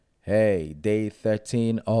Hey, day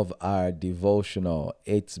 13 of our devotional.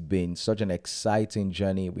 It's been such an exciting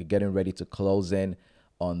journey. We're getting ready to close in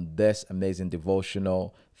on this amazing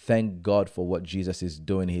devotional. Thank God for what Jesus is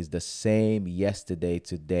doing. He's the same yesterday,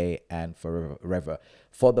 today, and forever.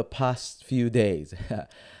 For the past few days,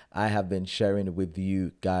 I have been sharing with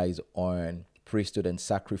you guys on priesthood and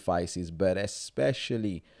sacrifices, but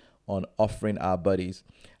especially on offering our bodies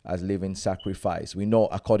as living sacrifice. We know,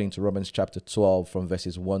 according to Romans chapter 12, from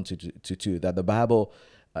verses 1 to 2, that the Bible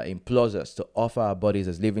implores us to offer our bodies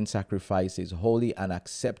as living sacrifices, holy and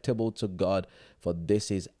acceptable to God, for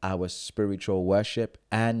this is our spiritual worship.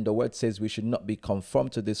 And the word says we should not be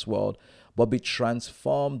conformed to this world, but be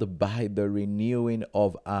transformed by the renewing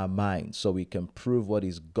of our minds, so we can prove what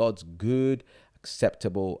is God's good,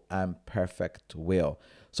 acceptable, and perfect will.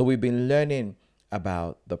 So we've been learning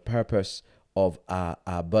about the purpose of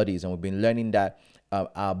our bodies, and we've been learning that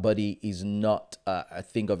our body is not a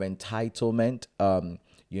thing of entitlement.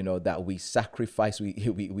 That we sacrifice, we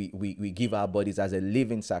give our bodies as a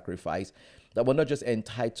living sacrifice, that we're not just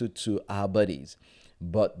entitled to our bodies,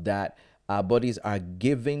 but that our bodies are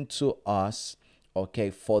given to us, okay,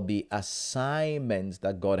 for the assignments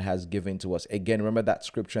that God has given to us. Again, remember that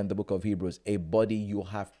scripture in the book of Hebrews: a body you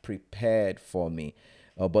have prepared for me.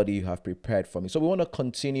 A body you have prepared for me. So we want to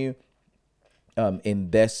continue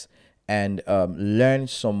in this and learn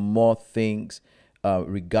some more things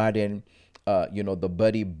regarding the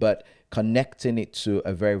body, but connecting it to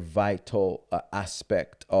a very vital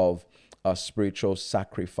aspect of spiritual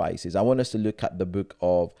sacrifices. I want us to look at the book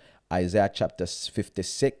of Isaiah chapter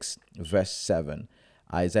 56 verse 7.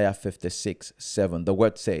 Isaiah 56 7. The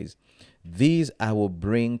word says, "These I will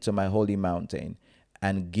bring to my holy mountain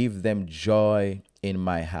and give them joy in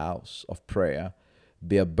my house of prayer.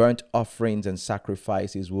 Their burnt offerings and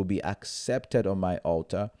sacrifices will be accepted on my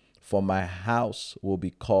altar, for my house will be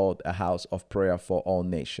called a house of prayer for all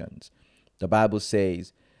nations." The Bible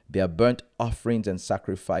says, "Their burnt offerings and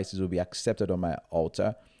sacrifices will be accepted on my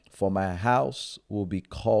altar, for my house will be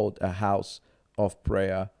called a house of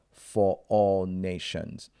prayer for all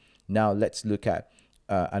nations." Now let's look at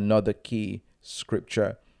another key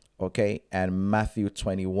scripture, okay, and Matthew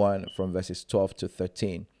 21 from verses 12 to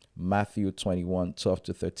 13. Matthew 21, 12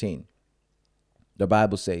 to 13. The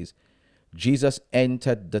Bible says, "Jesus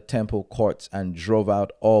entered the temple courts and drove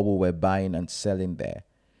out all who were buying and selling there.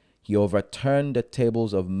 He overturned the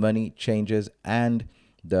tables of money changers and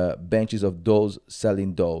the benches of those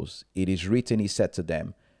selling doves. It is written," he said to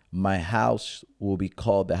them, "My house will be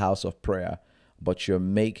called the house of prayer, but you're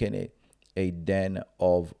making it a den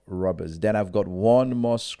of robbers." Then I've got one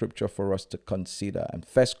more scripture for us to consider, and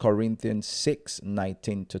 1 Corinthians 6,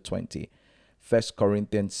 19 to 20. 1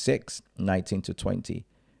 Corinthians 6, 19 to 20.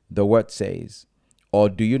 The word says, "Or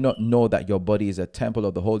do you not know that your body is a temple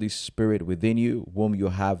of the Holy Spirit within you, whom you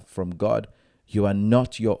have from God? You are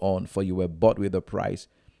not your own, for you were bought with a price.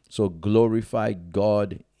 So glorify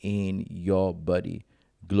God in your body."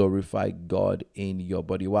 Glorify God in your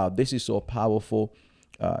body. Wow, this is so powerful.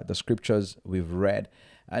 The scriptures we've read.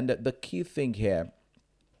 And the key thing here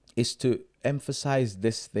is to emphasize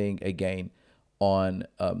this thing again on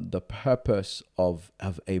the purpose of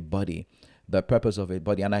a body. The purpose of a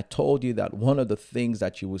body. And I told you that one of the things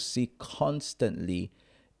that you will see constantly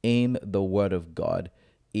in the Word of God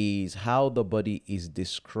is how the body is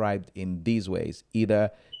described in these ways.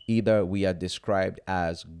 Either we are described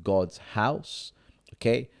as God's house,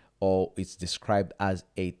 okay, or it's described as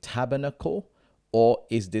a tabernacle, or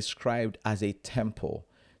is described as a temple.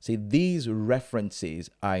 See, these references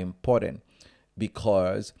are important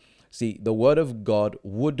because, see, the Word of God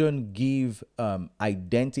wouldn't give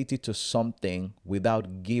identity to something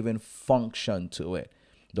without giving function to it.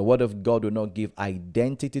 The Word of God will not give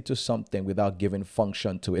identity to something without giving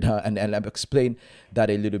function to it. And I'll explain that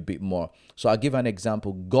a little bit more. So I'll give an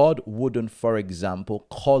example. God wouldn't, for example,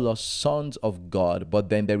 call us sons of God, but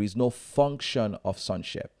then there is no function of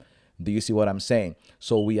sonship. Do you see what I'm saying?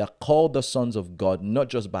 So we are called the sons of God, not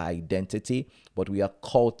just by identity, but we are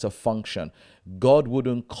called to function. God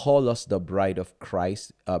wouldn't call us the bride of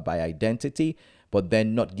Christ by identity, but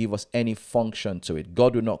then not give us any function to it.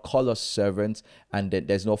 God will not call us servants and then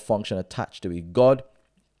there's no function attached to it. God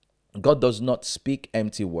does not speak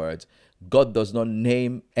empty words. God does not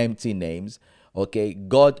name empty names. Okay,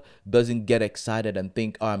 God doesn't get excited and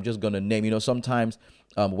think, "Oh, I'm just going to name." Sometimes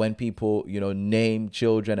when people, name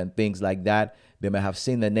children and things like that, they may have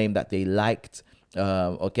seen the name that they liked,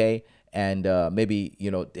 okay, and maybe,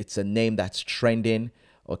 it's a name that's trending.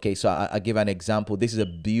 Okay, so I give an example. This is a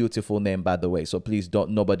beautiful name, by the way. So please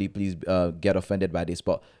get offended by this.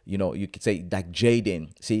 But, you could say like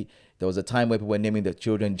Jaden. See, There was a time where people were naming their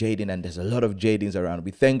children Jaden, and there's a lot of Jadens around. We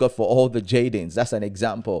thank God for all the Jadens. That's an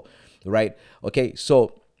example, right? Okay,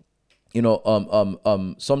 so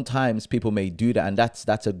sometimes people may do that, and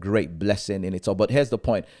that's a great blessing in itself. But here's the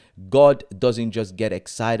point: God doesn't just get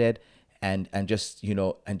excited and just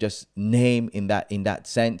name in that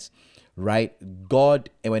sense, right? God,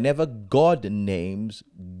 and whenever God names,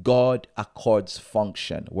 God accords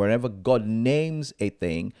function. Wherever God names a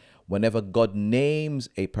thing, whenever God names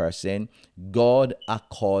a person, God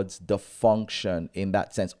accords the function in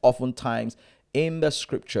that sense. Oftentimes in the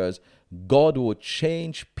scriptures, God will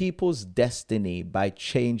change people's destiny by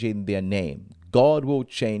changing their name. God will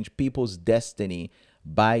change people's destiny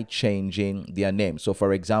by changing their name. So,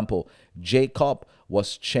 for example, Jacob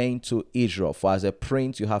was chained to Israel. For as a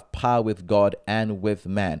prince, you have power with God and with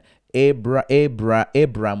man.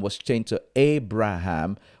 Abraham was changed to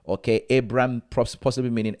Abraham. Okay, Abraham possibly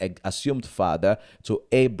meaning assumed father, to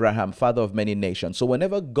Abraham, father of many nations. So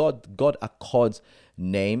whenever God accords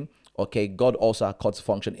name, okay, God also accords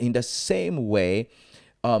function. In the same way,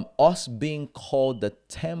 us being called the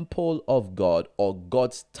temple of God or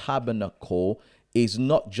God's tabernacle is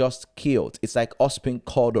not just killed. It's like us being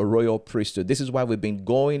called a royal priesthood. This is why we've been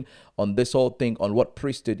going on this whole thing on what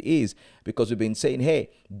priesthood is, because we've been saying, hey,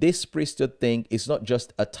 this priesthood thing is not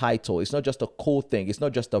just a title. It's not just a cool thing. It's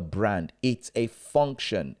not just a brand. It's a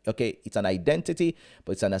function. Okay, it's an identity,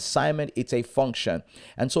 but it's an assignment. It's a function.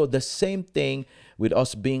 And so the same thing with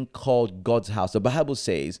us being called God's house. The Bible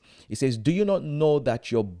says, it says, do you not know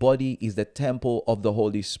that your body is the temple of the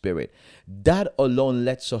Holy Spirit? That alone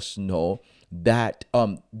lets us know that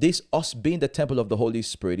this us being the temple of the Holy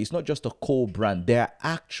Spirit is not just a cool brand. There are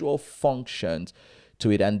actual functions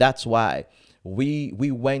to it. And that's why we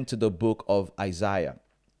went to the book of Isaiah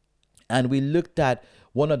and we looked at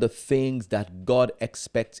one of the things that God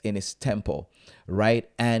expects in his temple, right?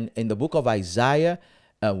 And in the book of Isaiah,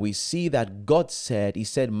 we see that God said, he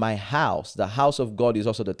said, my house, the house of God is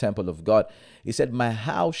also the temple of God. He said, my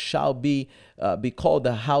house shall be called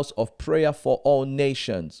the house of prayer for all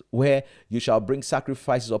nations, where you shall bring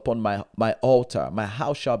sacrifices upon my altar. My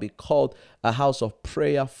house shall be called a house of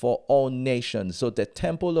prayer for all nations. So the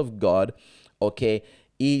temple of God, okay,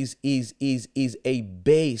 is a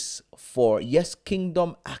base for, yes,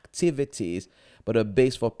 kingdom activities, but a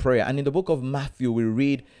base for prayer. And in the book of Matthew, we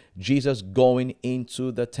read Jesus going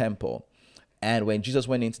into the temple. And when Jesus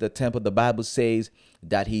went into the temple, the Bible says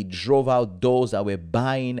that he drove out those that were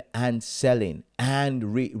buying and selling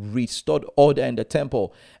and restored order in the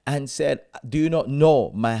temple and said, do you not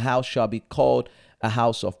know my house shall be called a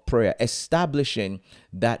house of prayer, establishing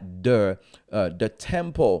that the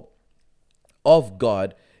temple of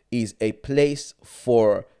God is a place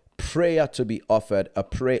for prayer to be offered, a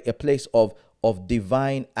place of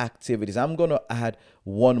divine activities. I'm going to add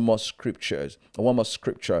one more scripture.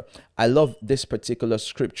 I love this particular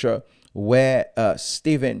scripture where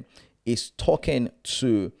Stephen is talking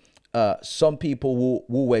to some people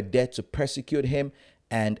who were there to persecute him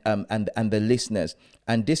and the listeners.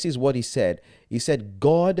 And this is what he said. He said,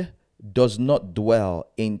 God does not dwell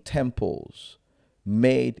in temples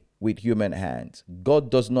made with human hands.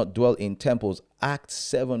 God does not dwell in temples. Acts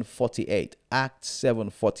 7:48. Acts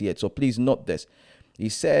 7:48. So please note this. He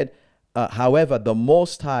said, however, the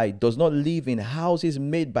Most High does not live in houses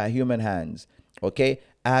made by human hands. Okay?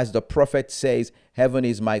 As the prophet says, heaven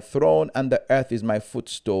is my throne and the earth is my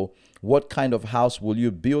footstool. What kind of house will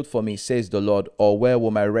you build for me, says the Lord, or where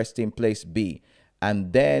will my resting place be?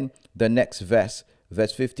 And then the next verse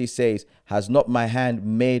 50 says, has not my hand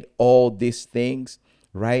made all these things?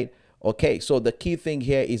 Right? Okay, so the key thing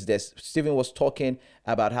here is this. Stephen was talking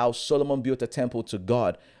about how Solomon built a temple to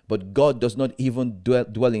God, but God does not even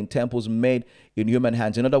dwell in temples made in human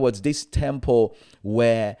hands. In other words, this temple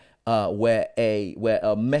were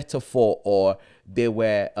a metaphor, or they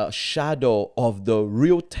were a shadow of the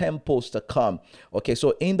real temples to come. Okay,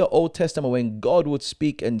 so in the Old Testament, when God would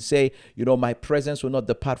speak and say, my presence will not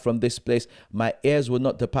depart from this place, my ears will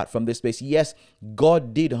not depart from this place. Yes,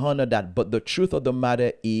 God did honor that, but the truth of the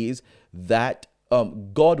matter is that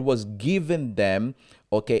God was giving them,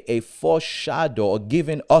 okay, a foreshadow, or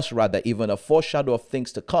giving us rather even a foreshadow of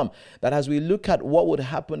things to come. That as we look at what would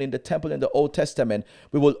happen in the temple in the Old Testament,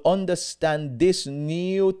 we will understand this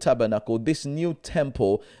new tabernacle, this new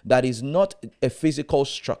temple that is not a physical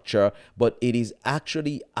structure, but it is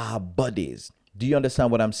actually our bodies. Do you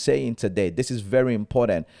understand what I'm saying today? This is very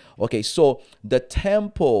important. Okay, so the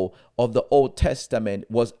temple of the Old Testament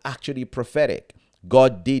was actually prophetic.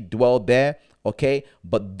 God did dwell there. Okay,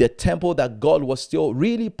 but the temple that God was still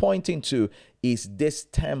really pointing to is this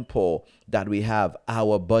temple that we have,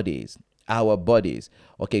 our bodies. our bodies.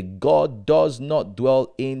 Okay, God does not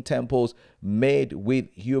dwell in temples made with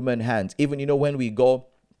human hands. Even, when we go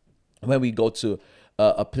to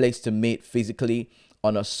a place to meet physically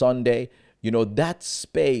on a Sunday, that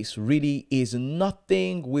space really is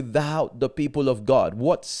nothing without the people of God.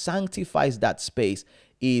 What sanctifies that space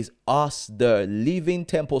is us, the living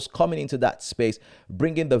temples, coming into that space,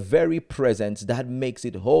 bringing the very presence that makes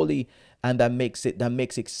it holy and that makes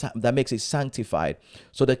it sanctified.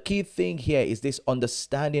 So the key thing here is this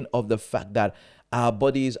understanding of the fact that our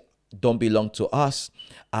bodies don't belong to us.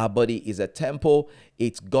 Our body is a temple.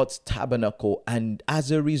 It's God's tabernacle. And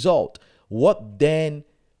as a result, what then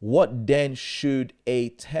should a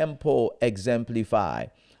temple exemplify?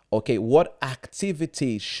 Okay, what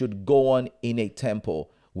activities should go on in a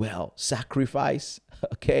temple? Well, sacrifice.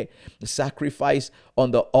 Okay, sacrifice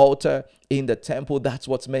on the altar in the temple. That's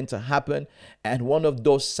what's meant to happen. And one of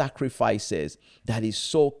those sacrifices that is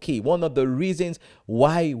so key, one of the reasons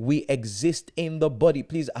why we exist in the body.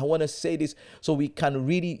 Please, I want to say this so we can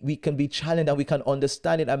be challenged and we can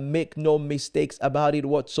understand it and make no mistakes about it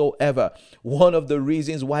whatsoever. One of the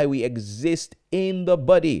reasons why we exist in the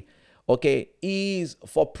body, okay, is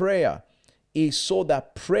for prayer. Is so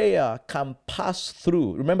that prayer can pass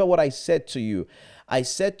through. Remember what I said to you. I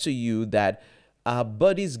said to you that our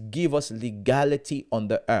bodies give us legality on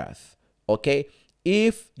the earth. Okay?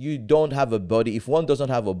 If you don't have a body, if one doesn't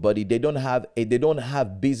have a body, they don't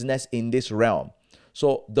have business in this realm.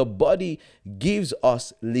 So the body gives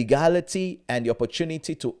us legality and the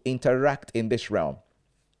opportunity to interact in this realm.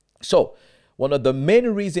 So one of the main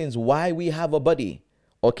reasons why we have a body,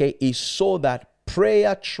 okay, is so that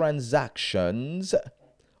prayer transactions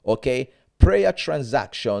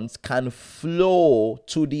can flow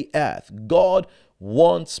to the earth. God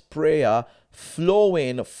wants prayer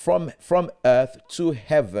flowing from earth to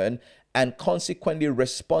heaven, and consequently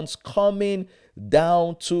response coming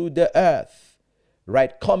down to the earth,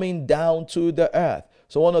 right? Coming down to the earth.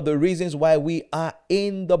 So one of the reasons why we are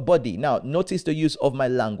in the body. Now, notice the use of my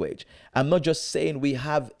language. I'm not just saying we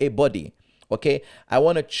have a body. Okay, I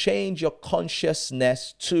want to change your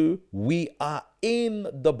consciousness to we are in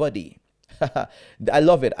the body. I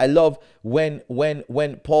love it. I love when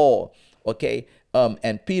Paul, okay,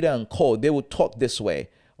 and Peter and Co, they would talk this way.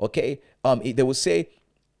 Okay, they would say,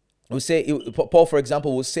 Paul, for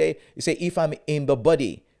example, will say, if I'm in the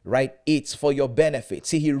body, right, it's for your benefit.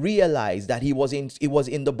 See, he realized that he was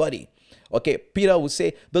in the body. Okay, Peter would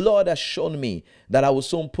say, the Lord has shown me that I will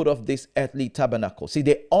soon put off this earthly tabernacle. See,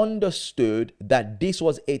 they understood that this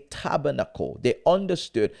was a tabernacle. They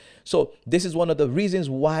understood. So this is one of the reasons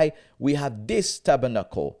why we have this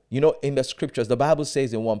tabernacle. In the scriptures, the Bible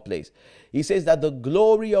says in one place, he says that the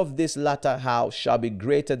glory of this latter house shall be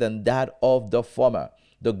greater than that of the former.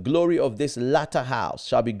 The glory of this latter house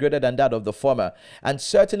shall be greater than that of the former. And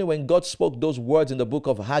certainly when God spoke those words in the book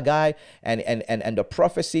of Haggai and the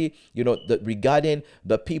prophecy, regarding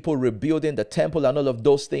the people rebuilding the temple and all of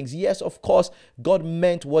those things, yes, of course, God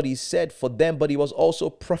meant what he said for them, but it was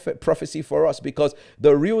also prophecy for us, because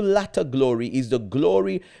the real latter glory is the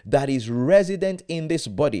glory that is resident in this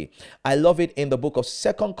body. I love it in the book of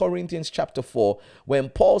 2 Corinthians chapter 4, when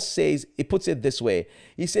Paul says, he puts it this way.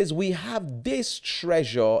 He says, we have this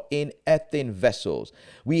treasure in earthen vessels.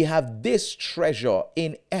 We have this treasure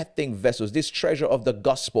in earthen vessels, this treasure of the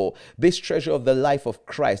gospel, this treasure of the life of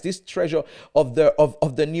Christ, this treasure of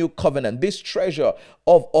the new covenant, this treasure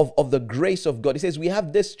of the grace of God. He says we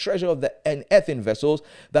have this treasure of the earthen vessels,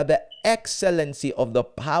 that the excellency of the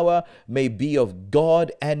power may be of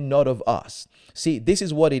God and not of us. See, this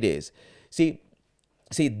is what it is. See,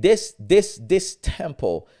 this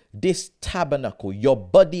temple, this tabernacle, your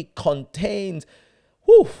body contains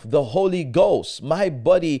the Holy Ghost. My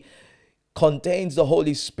body contains the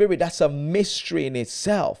Holy Spirit. That's a mystery in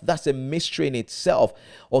itself.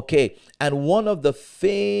 Okay. And one of the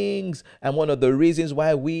things and one of the reasons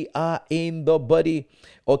why we are in the body,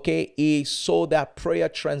 okay, is so that prayer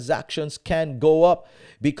transactions can go up,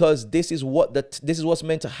 because this is what's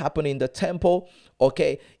meant to happen in the temple.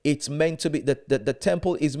 Okay, it's meant to be the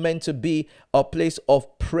temple is meant to be a place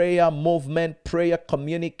of prayer movement, prayer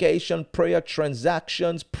communication, prayer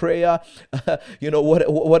transactions, prayer.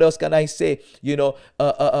 What else can I say?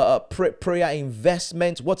 Prayer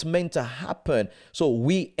investments. What's meant to happen? So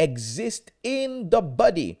we exist in the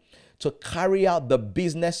body to carry out the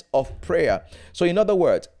business of prayer. So in other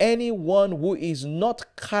words, anyone who is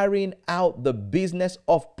not carrying out the business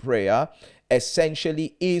of prayer,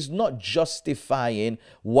 essentially is not justifying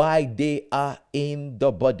why they are in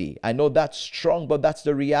the body. I know that's strong, but that's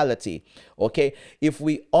the reality. Okay, if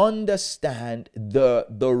we understand the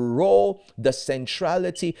role, the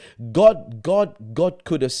centrality, God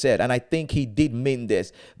could have said, and I think he did mean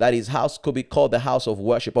this, that his house could be called the house of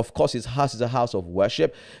worship. Of course, his house is a house of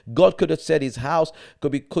worship. God could have said his house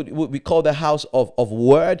would be called the house of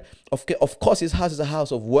word. Of course, his house is a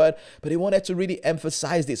house of word, but he wanted to really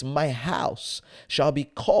emphasize this: my house shall be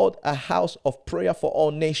called a house of prayer for all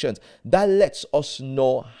nations. That lets us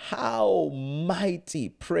know how mighty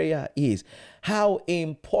prayer is, how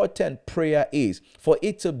important prayer is, for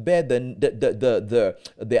it to bear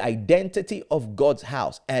the identity of God's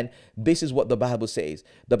house. And this is what the Bible says.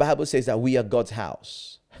 The Bible says that we are God's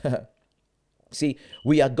house. See,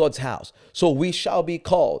 we are God's house. So we shall be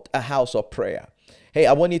called a house of prayer. Hey,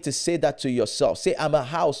 I want you to say that to yourself. Say, I'm a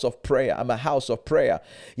house of prayer. I'm a house of prayer.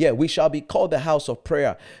 Yeah, we shall be called the house of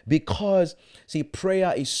prayer because, see,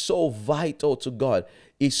 prayer is so vital to God.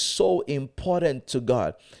 It's so important to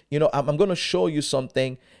God. You know, I'm going to show you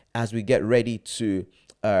something as we get ready to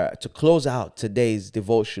close out today's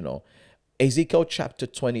devotional. Ezekiel chapter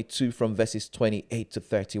 22 from verses 28 to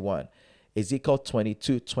 31. Ezekiel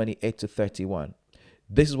 22, 28 to 31.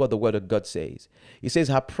 This is what the word of God says. It says,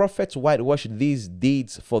 her prophets whitewash these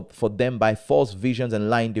deeds for them by false visions and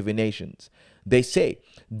lying divinations. They say,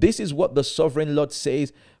 this is what the sovereign Lord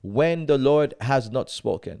says when the Lord has not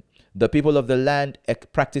spoken. The people of the land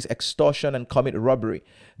practice extortion and commit robbery.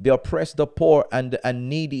 They oppress the poor and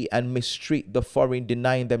needy and mistreat the foreign,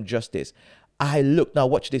 denying them justice. I looked, now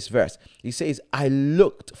watch this verse. He says, I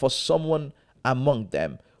looked for someone among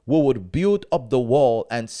them who would build up the wall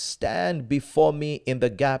and stand before me in the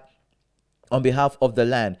gap on behalf of the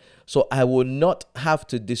land, so I will not have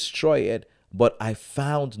to destroy it, but I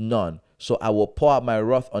found none. So I will pour out my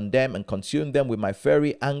wrath on them and consume them with my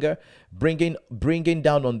fiery anger, bringing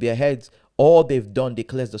down on their heads all they've done,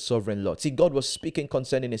 declares the sovereign Lord. See, God was speaking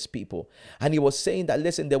concerning his people, and he was saying that,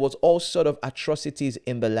 listen, there was all sort of atrocities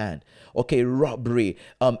in the land. Okay, robbery,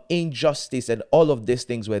 injustice, and all of these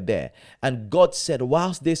things were there. And God said,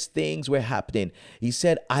 whilst these things were happening, he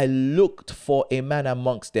said, I looked for a man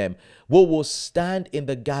amongst them who will stand in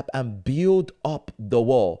the gap and build up the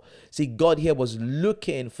wall. See, God here was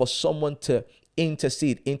looking for someone to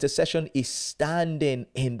intercede. Intercession is standing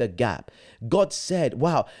in the gap. God said,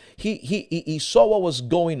 wow, he saw what was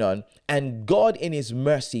going on, and God in his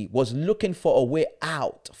mercy was looking for a way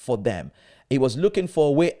out for them. He was looking for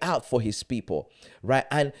a way out for his people, right?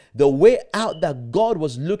 And the way out that God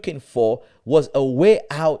was looking for was a way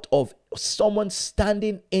out of someone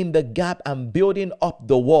standing in the gap and building up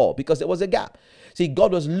the wall, because there was a gap. See,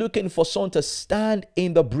 God was looking for someone to stand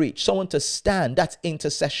in the breach, someone to stand. That's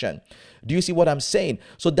intercession. Do you see what I'm saying?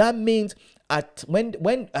 So that means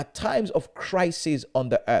when at times of crisis on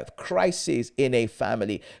the earth, crisis in a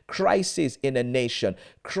family, crisis in a nation,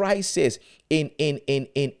 crisis in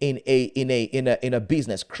a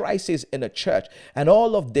business, crisis in a church, and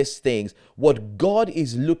all of these things, what God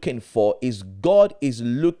is looking for is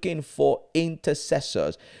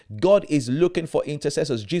intercessors. God is looking for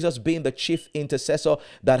intercessors. Jesus being the chief intercessor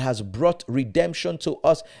that has brought redemption to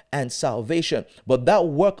us and salvation. But that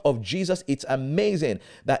work of Jesus, it's amazing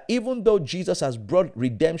that even though Jesus has brought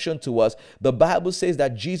redemption to us, the Bible says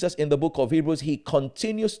that Jesus in the book of Hebrews, he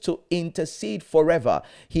continues to intercede forever.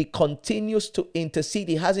 He continues to intercede.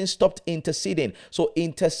 He hasn't stopped interceding. So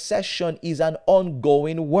intercession is an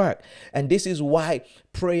ongoing work. And this is why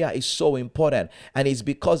prayer is so important, and it's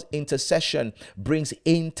because intercession brings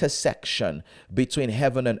intersection between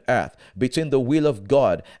heaven and earth, between the will of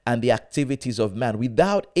God and the activities of man.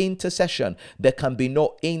 Without intercession, there can be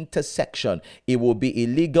no intersection. It will be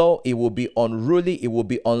illegal, it will be unruly, it will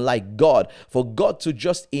be unlike God. For God to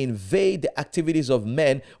just invade the activities of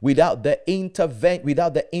men without the invitation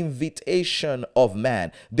of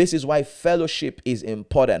man. This is why fellowship is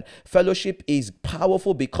important. Fellowship is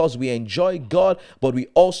powerful because we enjoy God, but we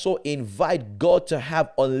also invite God to have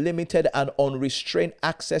unlimited and unrestrained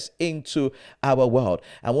access into our world.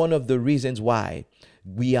 And one of the reasons why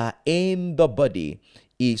we are in the body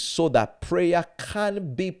is so that prayer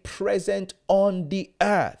can be present on the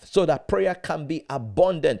earth, so that prayer can be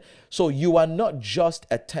abundant. So you are not just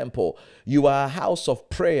a temple, you are a house of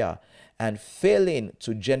prayer. And failing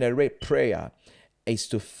to generate prayer is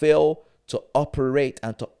to fail to operate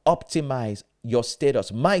and to optimize your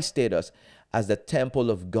status, my status, as the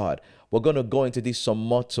temple of God. We're going to go into this some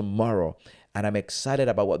more tomorrow, and I'm excited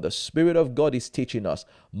about what the Spirit of God is teaching us.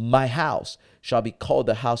 My house shall be called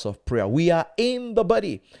the house of prayer. We are in the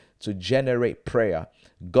body to generate prayer.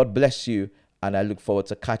 God bless you, and I look forward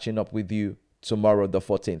to catching up with you tomorrow, the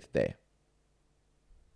 14th day.